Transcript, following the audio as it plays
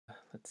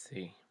Let's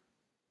see.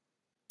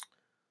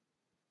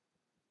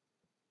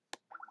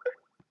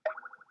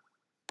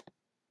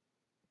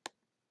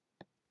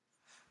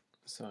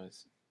 So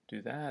let's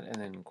do that, and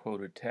then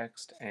quoted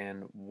text,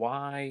 and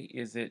why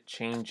is it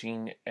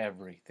changing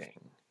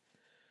everything?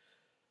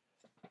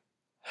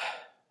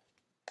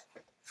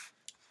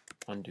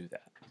 Undo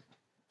that.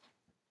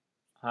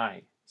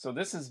 Hi, so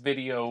this is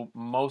video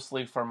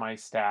mostly for my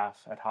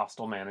staff at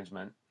Hostel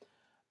Management,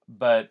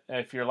 but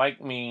if you're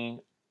like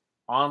me,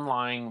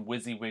 online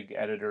WYSIWYG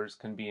editors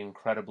can be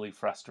incredibly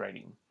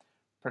frustrating,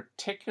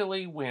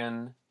 particularly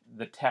when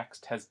the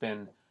text has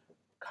been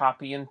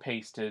copy and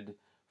pasted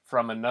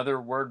from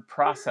another word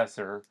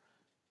processor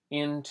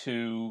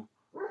into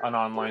an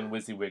online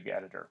WYSIWYG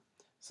editor.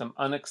 Some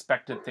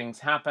unexpected things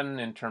happen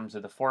in terms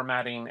of the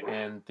formatting,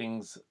 and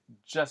things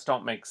just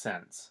don't make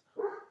sense.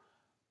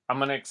 I'm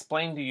going to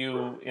explain to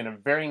you in a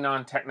very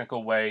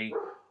non-technical way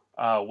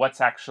what's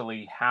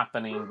actually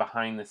happening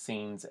behind the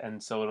scenes,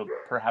 and so it'll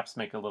perhaps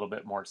make a little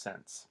bit more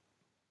sense.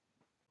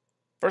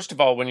 First of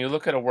all, when you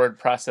look at a word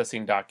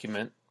processing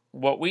document,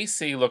 what we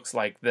see looks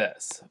like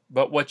this,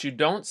 but what you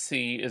don't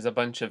see is a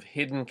bunch of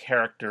hidden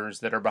characters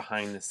that are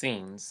behind the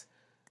scenes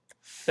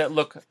that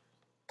look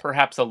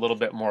perhaps a little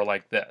bit more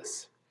like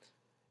this.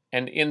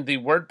 And in the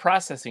word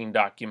processing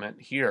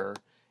document here,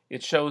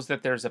 it shows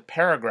that there's a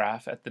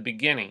paragraph at the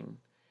beginning,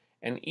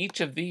 and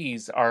each of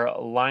these are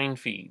line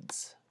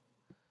feeds.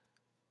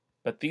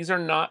 But these are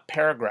not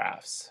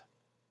paragraphs.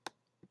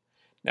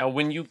 Now,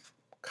 when you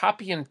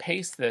copy and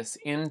paste this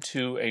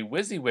into a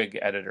WYSIWYG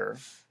editor,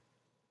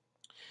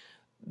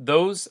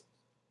 those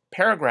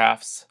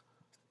paragraphs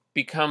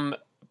become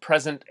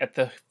present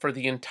for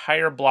the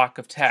entire block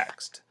of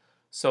text.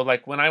 So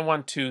like when I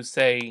want to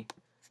say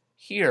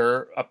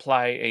here,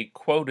 apply a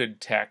quoted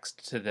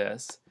text to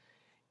this,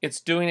 it's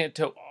doing it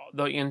to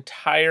the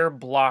entire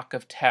block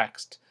of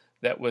text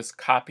that was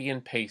copy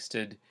and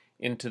pasted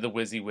into the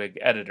WYSIWYG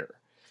editor,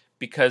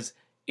 because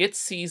it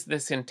sees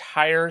this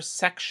entire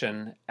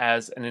section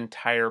as an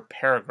entire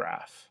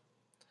paragraph.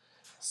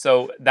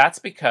 So that's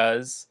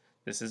because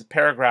this is a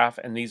paragraph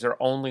and these are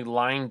only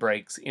line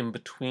breaks in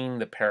between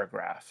the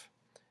paragraph,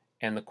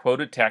 and the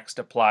quoted text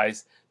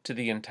applies to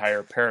the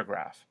entire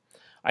paragraph.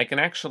 I can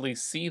actually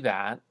see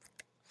that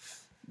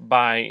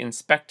by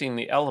inspecting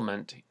the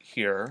element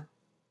here.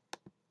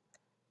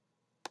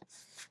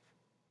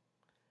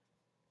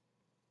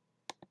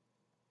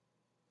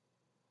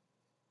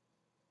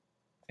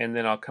 And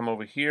then I'll come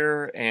over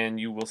here and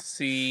you will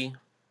see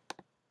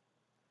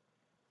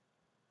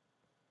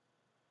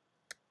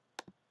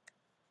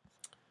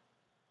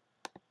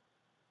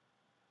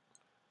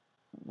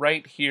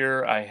right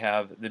here I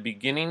have the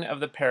beginning of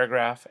the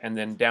paragraph, and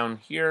then down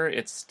here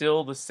it's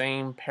still the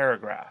same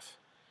paragraph.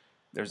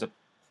 There's a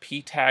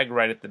P tag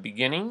right at the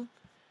beginning,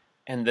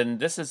 and then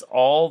this is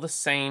all the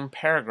same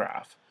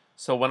paragraph.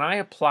 So when I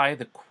apply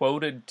the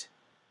quoted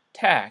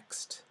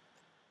text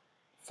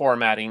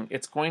formatting,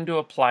 it's going to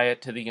apply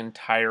it to the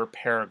entire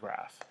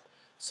paragraph.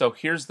 So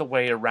here's the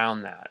way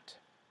around that.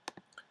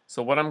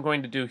 So what I'm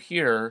going to do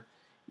here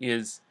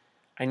is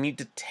I need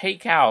to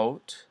take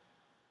out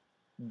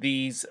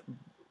these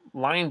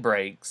line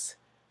breaks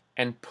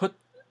and put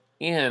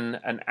in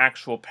an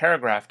actual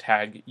paragraph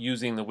tag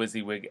using the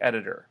WYSIWYG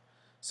editor.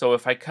 So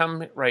if I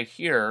come right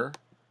here,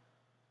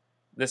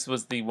 this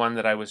was the one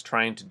that I was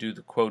trying to do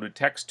the quoted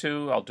text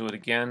to. I'll do it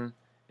again,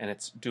 and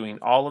it's doing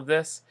all of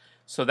this.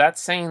 So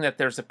that's saying that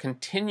there's a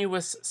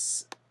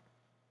continuous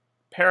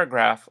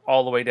paragraph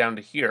all the way down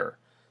to here.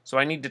 So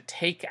I need to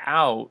take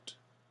out,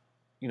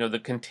 the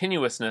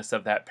continuousness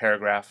of that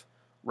paragraph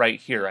right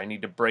here. I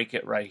need to break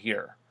it right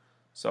here.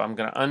 So I'm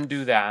going to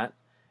undo that,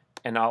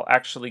 and I'll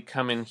actually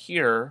come in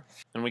here,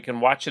 and we can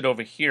watch it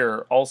over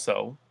here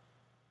also.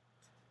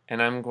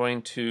 And I'm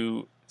going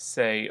to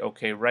say,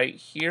 okay, right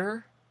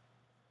here,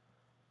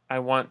 I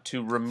want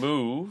to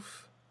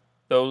remove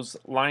those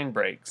line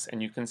breaks,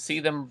 and you can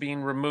see them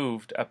being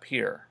removed up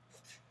here.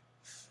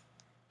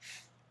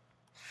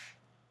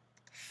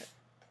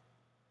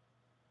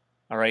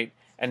 All right,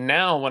 and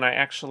now when I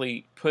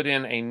actually put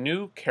in a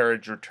new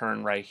carriage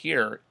return right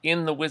here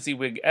in the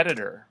WYSIWYG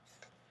editor,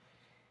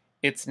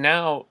 it's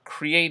now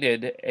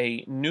created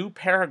a new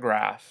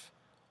paragraph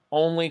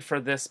only for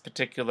this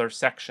particular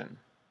section.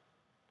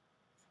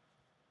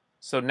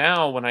 So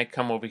now when I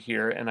come over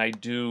here and I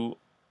do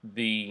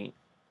the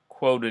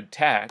quoted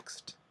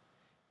text,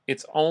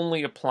 it's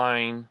only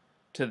applying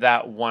to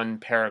that one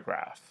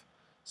paragraph.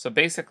 So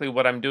basically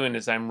what I'm doing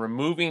is I'm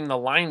removing the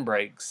line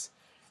breaks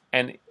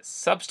and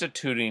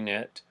substituting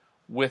it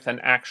with an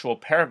actual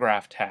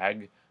paragraph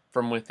tag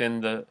from within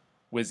the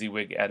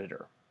WYSIWYG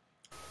editor.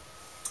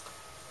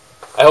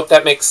 I hope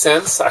that makes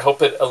sense. I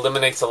hope it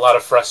eliminates a lot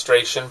of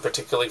frustration,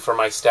 particularly for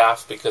my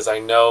staff, because I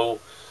know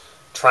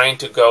trying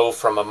to go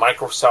from a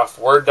Microsoft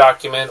Word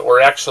document, or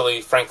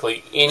actually,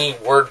 frankly, any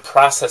word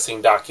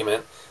processing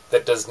document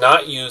that does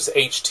not use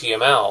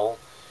HTML,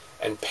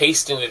 and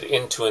pasting it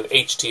into an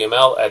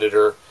HTML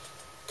editor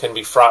can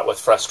be fraught with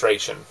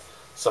frustration.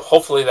 So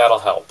hopefully that'll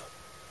help.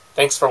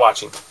 Thanks for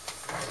watching.